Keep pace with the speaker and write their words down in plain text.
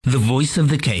The Voice of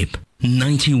the Cape,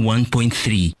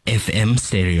 91.3 FM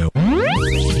stereo.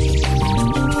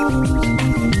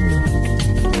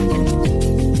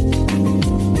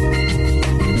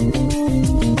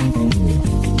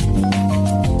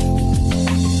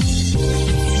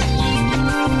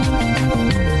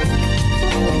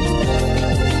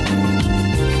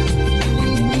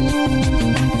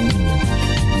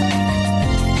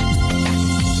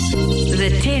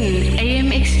 The 10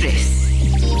 AM Express.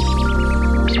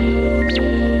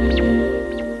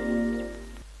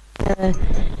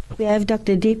 We have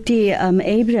Dr. Deepti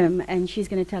Abram, and she's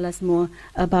going to tell us more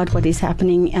about what is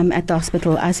happening at the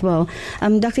hospital as well.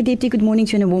 Dr. Deepti, good morning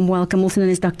to you and a warm welcome, also known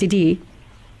as Dr. D.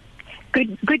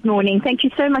 Good morning. Thank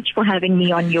you so much for having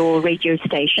me on your radio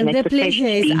station. The pleasure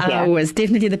is ours.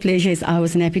 Definitely the pleasure is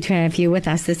ours, and happy to have you with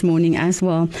us this morning as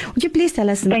well. Would you please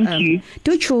tell us, Thank you.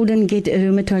 Do children get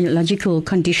rheumatological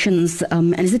conditions,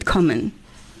 and is it common?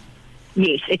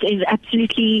 Yes, it is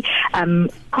absolutely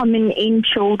common in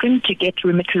children to get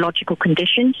rheumatological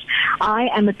conditions. I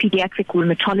am a pediatric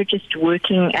rheumatologist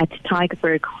working at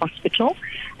Tygerberg Hospital,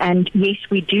 and yes,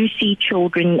 we do see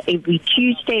children every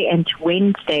Tuesday and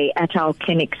Wednesday at our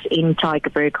clinics in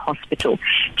Tygerberg Hospital.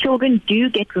 Children do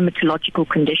get rheumatological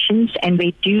conditions, and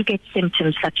they do get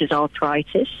symptoms such as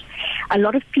arthritis. A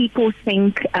lot of people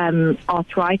think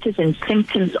arthritis and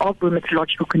symptoms of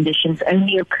rheumatological conditions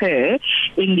only occur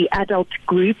in the adult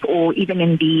group or even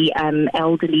in the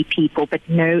elderly people, but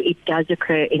no, it does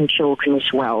occur in children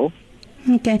as well.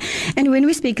 Okay, and when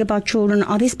we speak about children,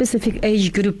 are there specific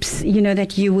age groups,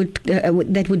 that you would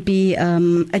that would be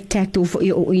attacked, or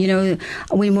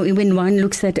when one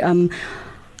looks at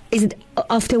is it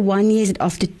after 1 year? Is it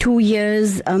after 2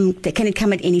 years? Can it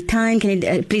come at any time? Can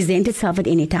it present itself at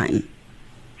any time?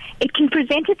 It can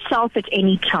present itself at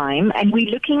any time, and we're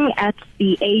looking at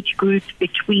the age group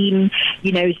between,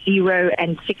 0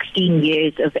 and 16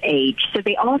 years of age. So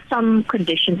there are some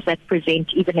conditions that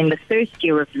present even in the first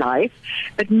year of life,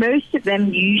 but most of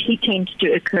them usually tend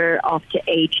to occur after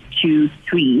age 2,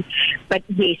 3. But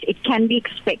yes, it can be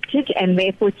expected, and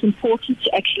therefore it's important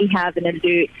to actually have an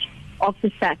alert of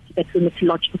the fact that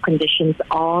rheumatological conditions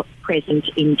are present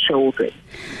in children.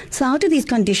 So how do these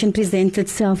conditions present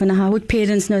itself, and how would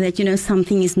parents know that,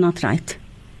 something is not right?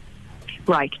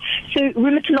 Right. So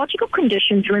rheumatological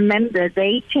conditions, remember,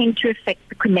 they tend to affect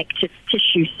the connective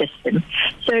tissue system.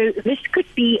 So this could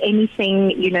be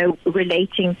anything,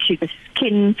 relating to the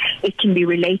skin. It can be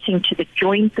relating to the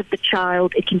joints of the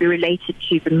child. It can be related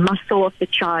to the muscle of the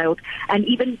child and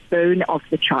even bone of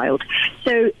the child.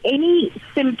 So any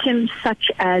symptoms such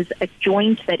as a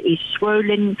joint that is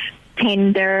swollen,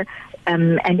 tender,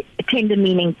 and tender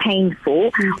meaning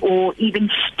painful, or even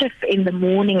stiff in the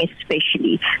morning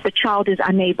especially. The child is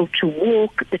unable to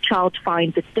walk. The child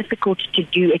finds it difficult to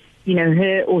do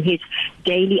her or his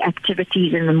daily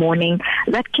activities in the morning.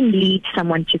 That can lead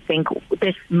someone to think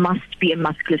this must be a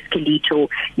musculoskeletal,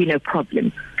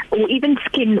 problem. Or even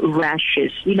skin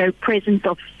rashes, presence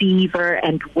of fever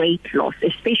and weight loss,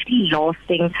 especially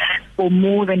lasting for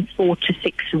more than 4 to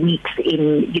 6 weeks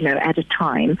at a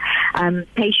time.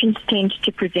 Patients tend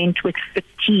to present with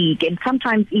fatigue and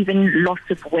sometimes even loss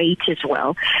of weight as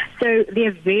well. So there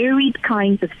are varied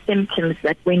kinds of symptoms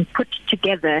that when put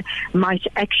together might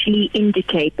actually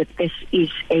indicate that this is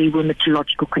a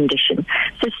rheumatological condition.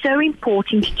 So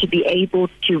important to be able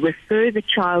to refer the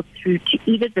child through to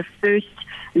either the first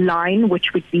line,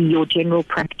 which would be your general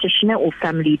practitioner or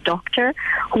family doctor,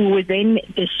 who will then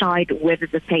decide whether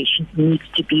the patient needs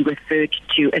to be referred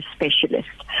to a specialist.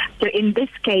 So in this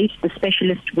case, the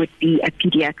specialist would be a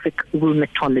pediatric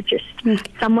rheumatologist,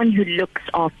 someone who looks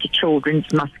after children's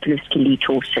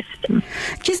musculoskeletal system.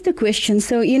 Just a question.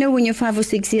 So, when your 5 or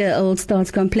 6 year old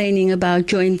starts complaining about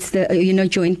joints,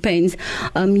 joint pains,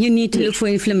 you need to look for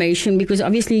inflammation, because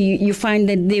obviously you find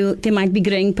that there might be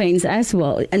growing pains as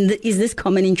well. And is this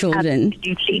common in children?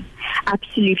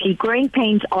 Absolutely. Growing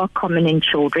pains are common in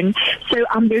children. So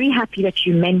I'm very happy that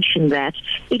you mentioned that.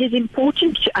 It is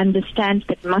important to understand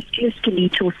that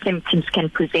musculoskeletal symptoms can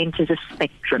present as a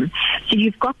spectrum. So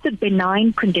you've got the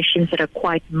benign conditions that are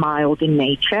quite mild in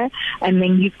nature, and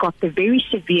then you've got the very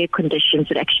severe conditions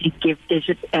that actually give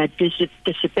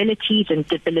disabilities and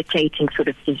debilitating sort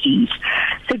of disease.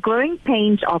 So growing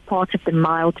pains are part of the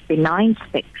mild benign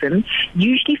spectrum,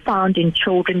 usually found in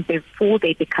children before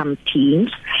they become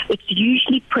teens. It's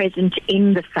usually present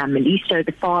in the family, so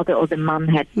the father or the mum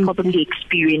had probably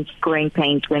experienced growing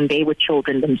pains when they were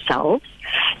children themselves.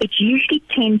 It usually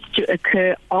tends to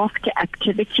occur after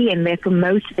activity, and therefore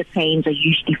most of the pains are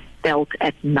usually felt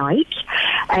at night,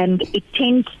 and it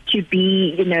tends to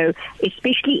be,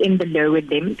 especially in the lower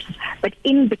limbs, but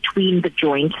in between the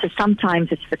joints. So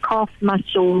sometimes it's the calf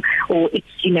muscle, or it's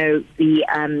the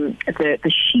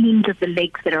sheens of the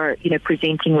legs that are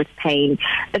presenting with pain.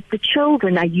 But the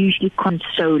children are usually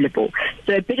consolable.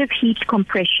 So a bit of heat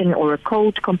compression or a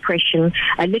cold compression,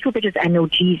 a little bit of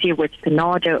analgesia with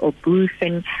Panado or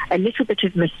Brufen, a little bit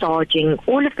of massaging,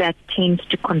 all of that tends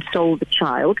to console the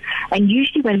child. And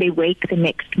usually when they wake the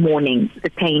next morning, the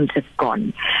pains have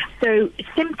gone. So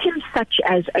symptoms such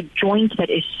as a joint that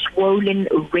is swollen,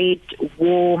 red,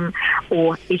 warm,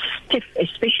 or is stiff,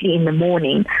 especially in the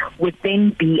morning, would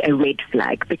then be a red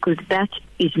flag, because that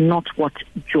is not what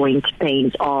joint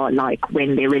pains are like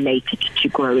when they're related to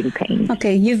growing pains.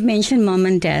 Okay, you've mentioned mom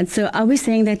and dad. So are we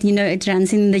saying that, it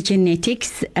runs in the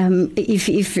genetics?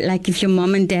 If your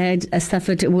mom and dad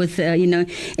suffered with, any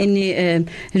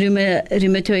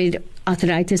rheumatoid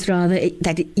arthritis, rather,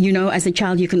 that, as a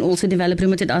child you can also develop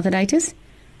rheumatoid arthritis?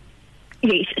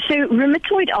 Yes, so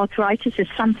rheumatoid arthritis is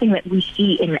something that we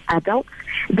see in adults.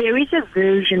 There is a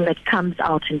version that comes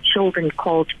out in children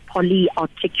called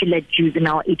polyarticular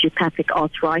juvenile idiopathic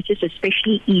arthritis,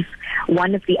 especially if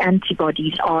one of the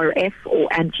antibodies, RF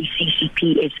or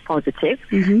anti-CCP, is positive.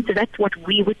 Mm-hmm. So that's what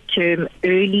we would term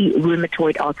early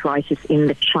rheumatoid arthritis in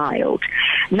the child.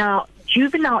 Now,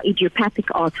 juvenile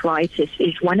idiopathic arthritis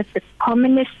is one of the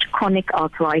commonest chronic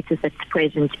arthritis that's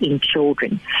present in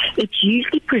children. It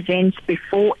usually presents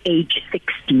before age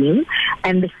 16,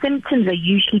 and the symptoms are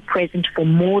usually present for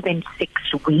more than 6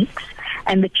 weeks.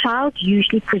 And the child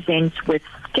usually presents with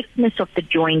stiffness of the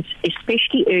joints,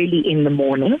 especially early in the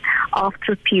morning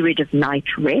after a period of night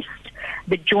rest.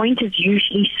 The joint is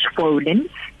usually swollen,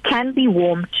 can be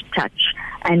warm to touch,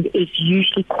 and is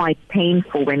usually quite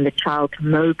painful when the child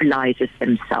mobilizes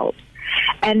themselves.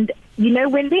 And,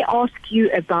 when they ask you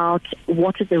about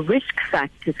what are the risk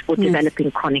factors for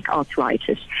developing chronic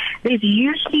arthritis, there's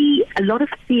usually a lot of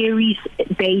theories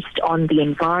based on the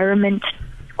environment,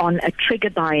 on a trigger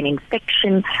by an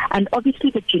infection, and obviously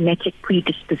the genetic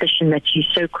predisposition that you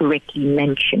so correctly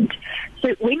mentioned.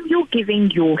 So when you're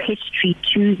giving your history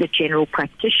to the general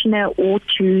practitioner or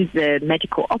to the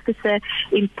medical officer,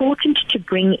 important to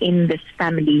bring in this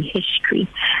family history.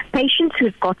 Patients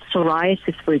who've got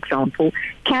psoriasis, for example,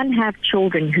 can have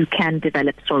children who can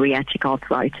develop psoriatic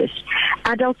arthritis.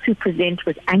 Adults who present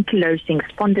with ankylosing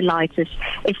spondylitis,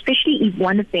 especially if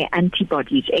one of their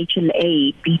antibodies,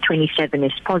 HLA-B27,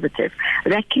 is positive,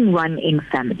 that can run in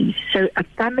families. So a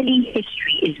family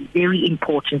history is very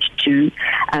important to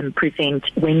present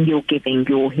when you're giving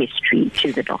your history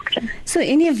to the doctor. So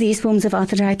any of these forms of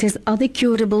arthritis, are they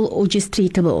curable or just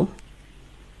treatable?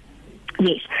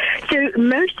 Yes. So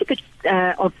most of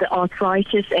the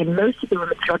arthritis and most of the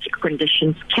rheumatological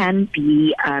conditions can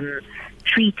be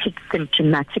treated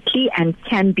symptomatically and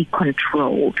can be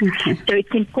controlled. Okay. So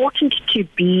it's important to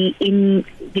be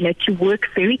to work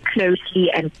very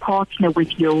closely and partner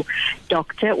with your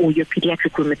doctor or your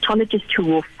pediatric rheumatologist, who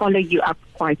will follow you up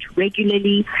quite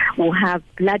regularly, will have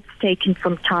bloods taken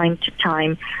from time to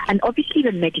time, and obviously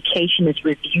the medication is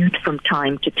reviewed from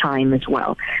time to time as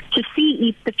well, to see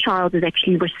if the child is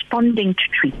actually responding to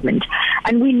treatment.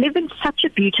 And we live in such a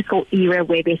beautiful era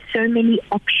where there's so many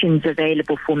options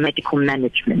available for medical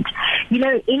management.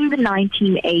 In the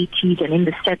 1980s and in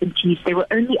the 70s, there were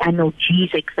only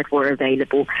analgesics that were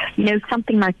available,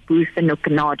 something like Brufen or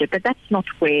Panado, but that's not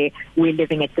where we're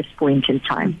living at this point in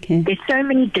time. Okay. There's so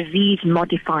many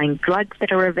disease-modifying drugs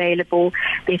that are available.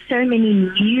 There's so many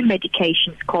new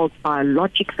medications called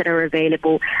biologics that are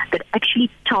available that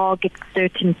actually target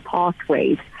certain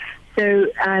pathways. So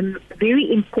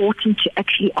very important to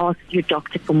actually ask your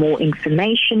doctor for more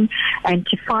information and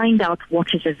to find out what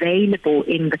is available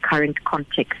in the current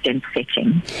context and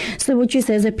setting. So would you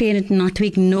say as a parent not to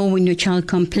ignore when your child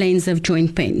complains of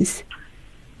joint pains?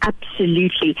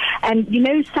 Absolutely. And,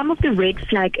 some of the red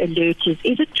flag alerts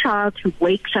is a child who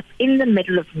wakes up in the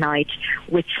middle of night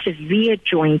with severe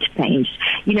joint pains.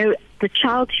 The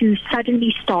child who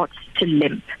suddenly starts to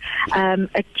limp.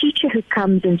 A teacher who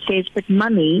comes and says, but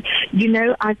mummy,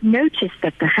 I've noticed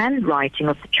that the handwriting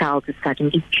of the child has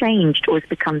suddenly changed or has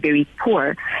become very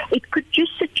poor. It could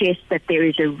just suggest that there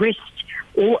is a wrist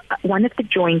or one of the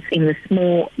joints in the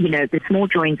small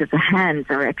joints of the hands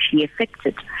are actually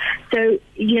affected. So,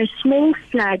 small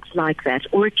flags like that,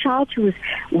 or a child who is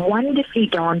wonderfully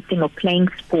dancing or playing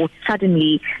sports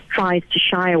suddenly tries to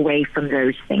shy away from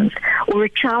those things, or a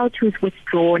child who is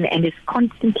withdrawn and is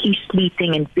constantly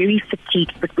sleeping and very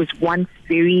fatigued but was once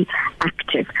very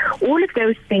active. All of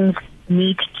those things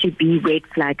need to be red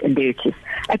flag alerters.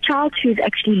 A child who's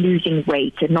actually losing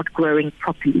weight and not growing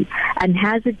properly and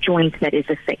has a joint that is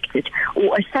affected,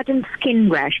 or a sudden skin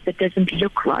rash that doesn't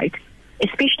look right,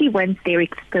 especially once they're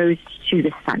exposed to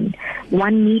the sun,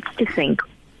 one needs to think,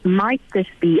 might this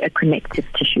be a connective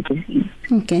tissue disease?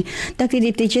 Okay. Dr.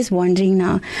 Dipti, just wondering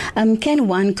now, can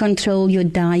one control your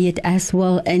diet as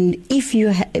well? And if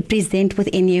you present with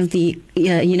any of the,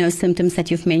 symptoms that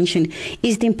you've mentioned,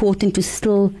 is it important to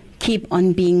still keep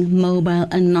on being mobile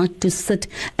and not to sit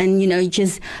and,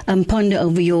 just ponder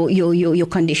over your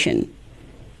condition?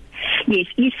 Yes,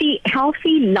 you see,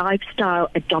 healthy lifestyle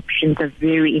adoptions are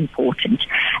very important.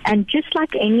 And just like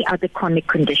any other chronic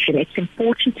condition, it's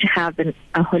important to have a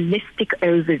holistic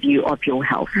overview of your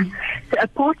health. So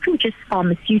apart from just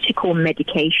pharmaceutical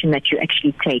medication that you're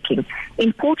actually taking,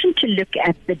 important to look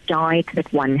at the diet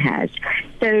that one has.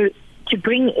 So to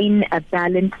bring in a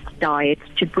balanced diet,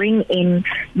 to bring in,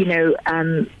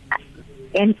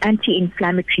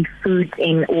 anti-inflammatory foods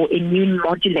in, or immune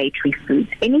modulatory foods,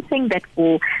 anything that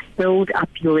will build up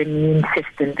your immune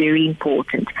system, very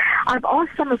important. I've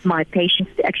asked some of my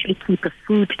patients to actually keep a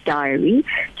food diary,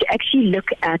 to actually look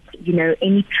at,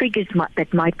 any triggers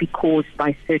that might be caused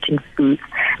by certain foods.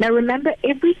 Now remember,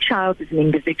 every child is an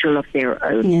individual of their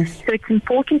own. Yes. So it's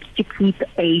important to keep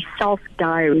a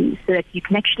self-diary so that you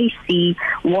can actually see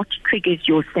what triggers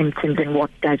your symptoms and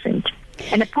what doesn't.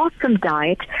 And apart from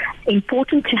diet,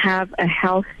 important to have a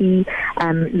healthy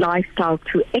lifestyle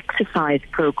through exercise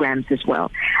programs as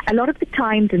well. A lot of the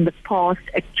times in the past,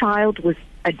 a child was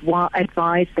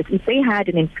advised that if they had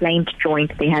an inflamed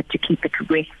joint, they had to keep it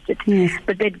rested. Yes.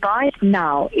 But the advice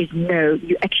now is no,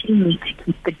 you actually need to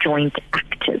keep the joint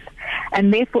active.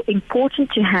 And therefore,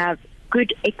 important to have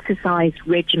good exercise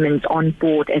regimens on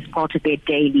board as part of their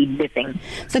daily living.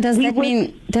 So does that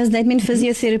mean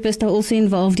physiotherapists are also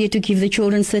involved here to give the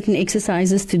children certain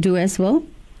exercises to do as well?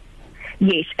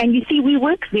 Yes, and you see, we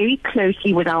work very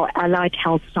closely with our allied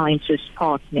health sciences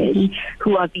partners,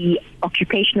 who are the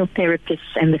occupational therapists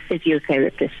and the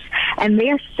physiotherapists. And they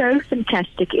are so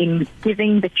fantastic in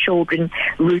giving the children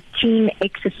routine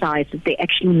exercises they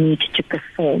actually need to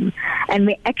perform. And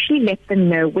they actually let them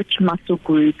know which muscle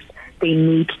groups they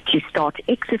need to start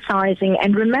exercising.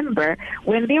 And remember,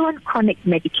 when they're on chronic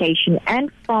medication, and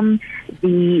from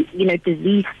the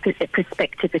disease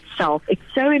perspective itself, it's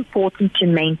so important to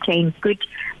maintain good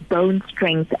bone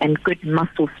strength and good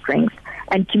muscle strength,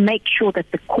 and to make sure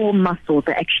that the core muscles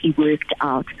are actually worked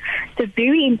out. So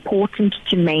very important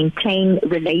to maintain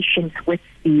relations with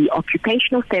the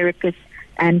occupational therapist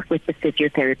and with the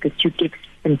physiotherapist, who gives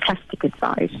fantastic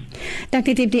advice.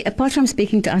 Dr. Dipti, apart from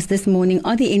speaking to us this morning,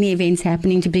 are there any events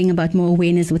happening to bring about more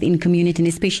awareness within community, and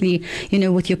especially,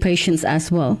 with your patients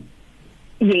as well?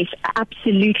 Yes,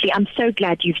 absolutely. I'm so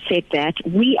glad you've said that.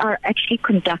 We are actually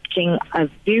conducting a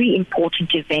very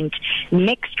important event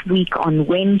next week on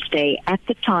Wednesday at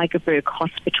the Tygerberg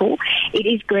Hospital. It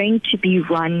is going to be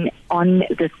run on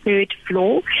the 3rd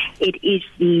floor. It is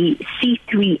the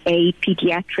C3A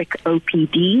Pediatric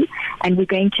OPD, and we're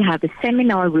going to have a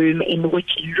seminar room in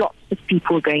which lots of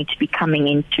people are going to be coming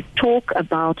in to talk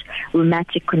about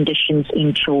rheumatic conditions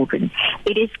in children.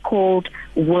 It is called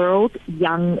World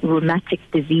Young Rheumatic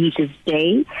Diseases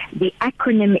Day. The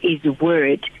acronym is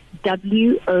WORD,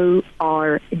 WORD.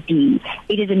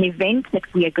 It is an event that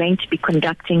we are going to be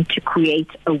conducting to create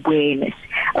awareness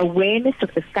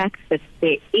of the fact that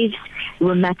there is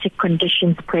rheumatic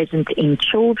conditions present in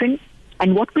children.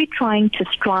 And what we're trying to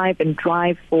strive and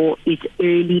drive for is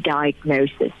early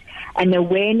diagnosis, and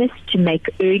awareness to make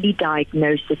early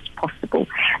diagnosis possible.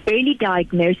 Early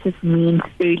diagnosis means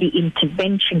early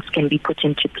interventions can be put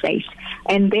into place,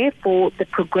 and therefore the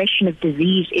progression of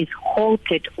disease is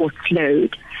halted or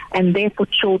slowed, and therefore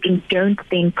children don't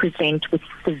then present with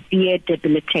severe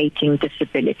debilitating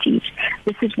disabilities.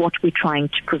 This is what we're trying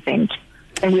to prevent.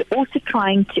 And we're also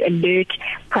trying to alert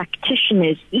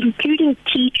practitioners, including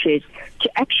teachers, to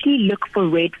actually look for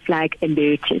red flag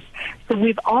alerters. So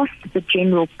we've asked the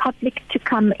general public to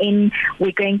come in.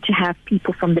 We're going to have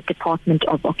people from the Department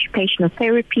of Occupational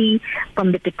Therapy,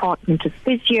 from the Department of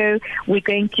Physio. We're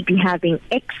going to be having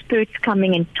experts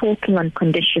coming and talking on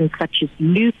conditions such as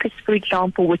lupus, for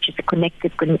example, which is a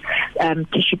connective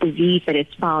tissue disease that is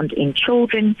found in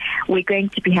children. We're going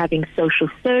to be having social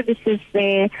services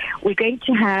there. We're going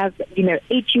to have,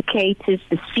 educators.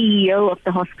 The CEO of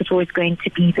the hospital is going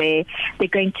to be there. They're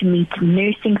going to meet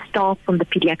nursing staff from the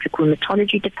pediatric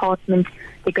rheumatology department.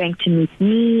 They're going to meet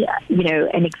me,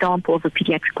 an example of a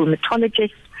pediatric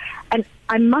rheumatologist. And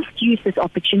I must use this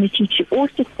opportunity to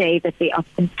also say that there are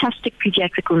fantastic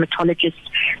pediatric rheumatologists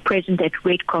present at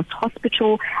Red Cross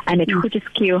Hospital and at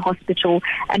Grooterskloof Hospital.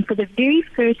 And for the very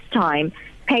first time,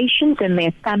 patients and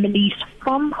their families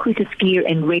from Grooterskloof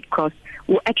and Red Cross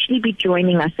will actually be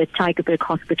joining us at Tygerberg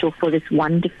Hospital for this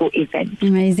wonderful event.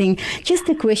 Amazing. Just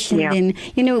a question then,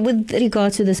 with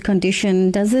regards to this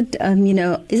condition, does it,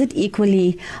 is it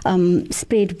equally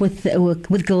spread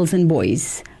with girls and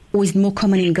boys? Or is it more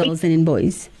common in girls than in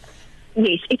boys?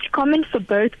 Yes, it's common for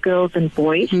both girls and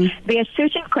boys. There are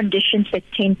certain conditions that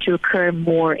tend to occur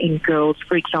more in girls,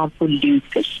 for example,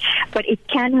 lupus, but it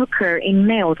can occur in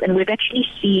males, and we've actually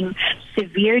seen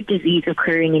severe disease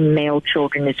occurring in male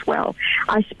children as well.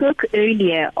 I spoke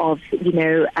earlier of,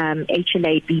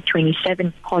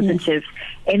 HLA-B27 positive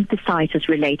enthesitis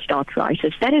related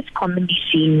arthritis. That is commonly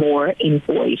seen more in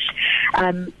boys.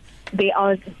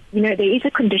 There is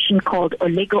a condition called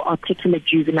oligoarticular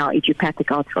juvenile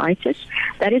idiopathic arthritis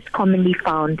that is commonly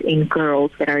found in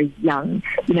girls that are young,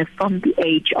 from the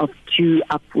age of 2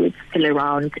 upwards till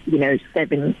around,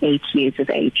 7, 8 years of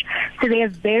age. So they are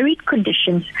varied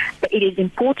conditions, but it is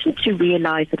important to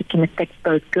realize that it can affect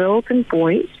both girls and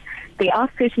boys. There are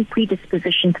certain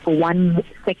predispositions for one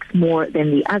sex more than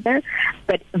the other,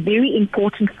 but very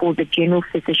important for the general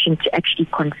physician to actually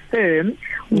confirm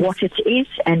what it is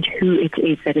and who it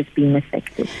is that is being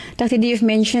affected. Dr. D, you've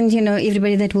mentioned,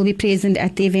 everybody that will be present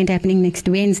at the event happening next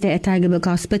Wednesday at Tygerberg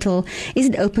Hospital. Is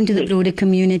it open to the broader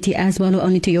community as well, or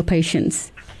only to your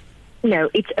patients?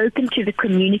 No, it's open to the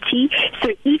community. So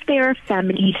if there are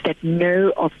families that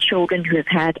know of children who have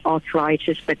had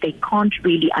arthritis, but they can't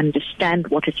really understand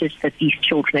what it is that these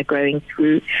children are going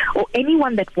through, or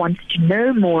anyone that wants to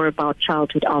know more about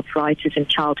childhood arthritis and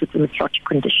childhood rheumatologic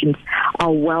conditions,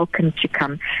 are welcome to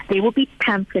come. There will be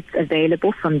pamphlets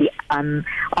available from the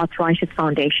Arthritis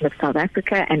Foundation of South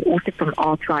Africa and also from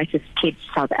Arthritis Kids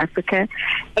South Africa.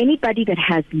 Anybody that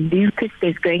has lupus,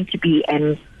 there's going to be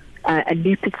a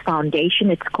lupus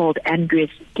foundation. It's called Andrea's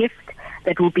Gift,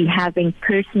 that will be having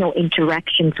personal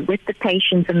interactions with the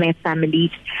patients and their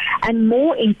families. And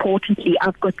more importantly,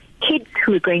 I've got kids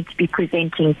who are going to be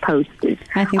presenting posters.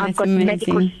 I've got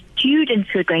medical students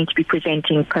who are going to be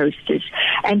presenting posters,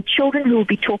 and children who will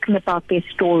be talking about their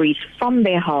stories from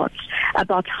their hearts,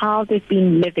 about how they've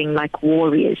been living like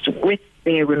warriors with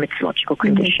their rheumatological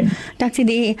condition. Dr.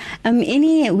 D,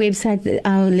 any website that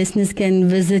our listeners can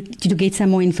visit to get some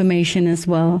more information as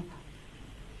well?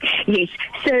 Yes.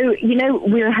 So,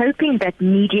 we're hoping that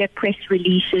media press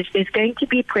releases, there's going to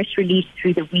be a press release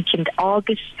through the weekend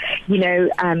August,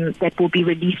 that will be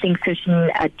releasing certain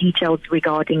details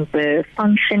regarding the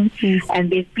function.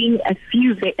 And there's been a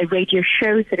few radio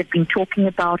shows that have been talking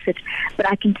about it, but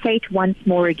I can say it once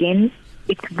more again.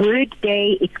 It's Word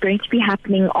Day. It's going to be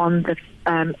happening on the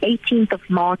 18th of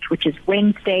March, which is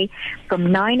Wednesday,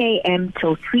 from 9 a.m.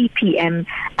 till 3 p.m.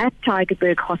 at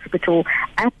Tygerberg Hospital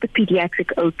at the pediatric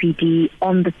OPD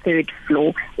on the 3rd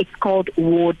floor. It's called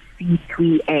Ward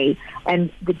C3A,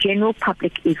 and the general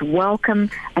public is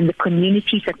welcome, and the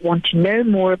communities that want to know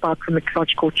more about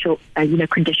rheumatological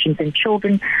conditions in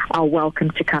children are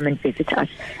welcome to come and visit us.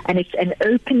 And it's an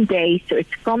open day, so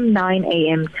it's from 9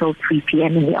 a.m. till 3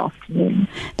 p.m. in the afternoon.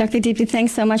 Dr. Deeply,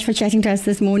 thanks so much for chatting to us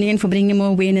this morning and for bringing more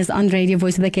awareness on Radio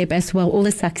Voice of the Cape as well. All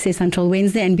the success until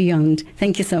Wednesday and beyond.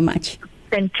 Thank you so much.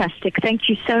 Fantastic. Thank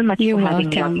you so much for having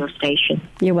me on your station.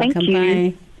 You're welcome. Thank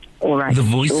you. Bye. All right. The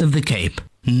Voice of the Cape,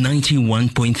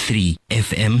 91.3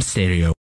 FM stereo.